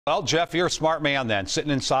Well, Jeff, you're a smart man then, sitting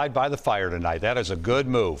inside by the fire tonight. That is a good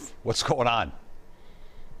move. What's going on?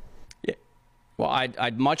 Yeah. Well,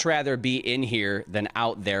 I'd much rather be in here than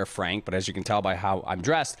out there, Frank, but as you can tell by how I'm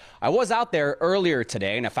dressed, I was out there earlier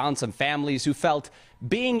today, and I found some families who felt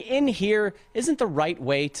being in here isn't the right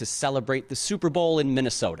way to celebrate the Super Bowl in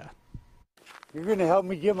Minnesota. You're going to help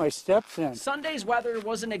me get my steps in. Sunday's weather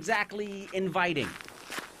wasn't exactly inviting.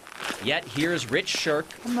 Yet here's Rich Shirk.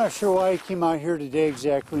 I'm not sure why I came out here today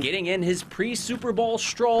exactly. Getting in his pre-Super Bowl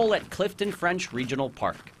stroll at Clifton French Regional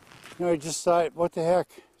Park. You know, I just thought, what the heck?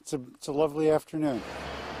 It's a lovely afternoon.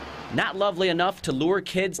 Not lovely enough to lure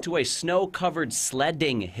kids to a snow-covered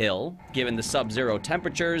sledding hill, given the sub-zero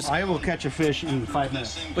temperatures. I will catch a fish in 5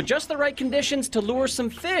 minutes. But just the right conditions to lure some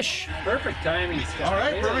fish. Perfect timing, Scott. All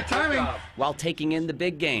right, perfect timing. While taking in the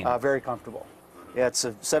big game. Very comfortable. Yeah, it's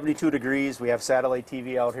 72 degrees. We have satellite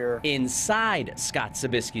TV out here. Inside Scott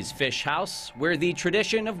Zabisky's fish house, where the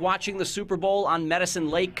tradition of watching the Super Bowl on Medicine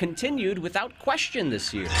Lake continued without question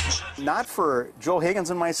this year. Not for Joe Higgins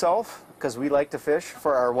and myself, because we like to fish.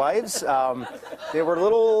 For our wives, they were a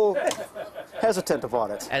little hesitant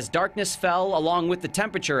about it. As darkness fell along with the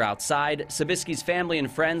temperature outside, Zabisky's family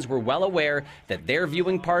and friends were well aware that their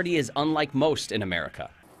viewing party is unlike most in America.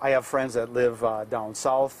 I have friends that live down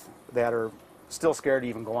south that are still scared to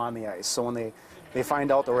even go on the ice. So when they find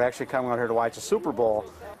out that we're actually coming out here to watch the Super Bowl,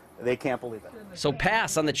 they can't believe it. So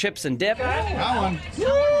pass on the chips and dip. Got one. Woo!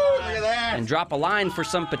 Look at that. And drop a line for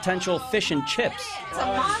some potential fish and chips. It's a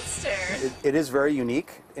monster. It is very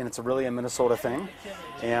unique, and it's really a Minnesota thing,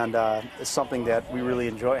 and it's something that we really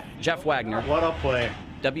enjoy. Jeff Wagner. What a play.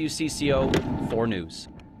 WCCO 4 News.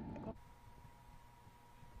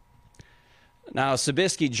 Now,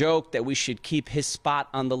 Zabisky joked that we should keep his spot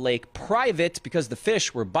on the lake private because the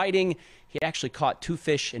fish were biting. He actually caught 2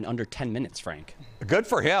 fish in under 10 minutes, Frank. Good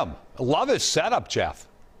for him. Love his setup, Jeff.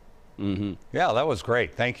 Mm-hmm. Yeah, that was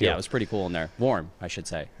great. Thank you. Yeah, it was pretty cool in there. Warm, I should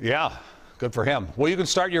say. Yeah, good for him. Well, you can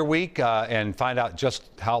start your week and find out just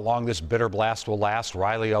how long this bitter blast will last.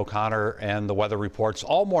 Riley O'Connor and the weather reports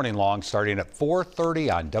all morning long, starting at 4:30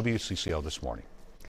 on WCCO this morning.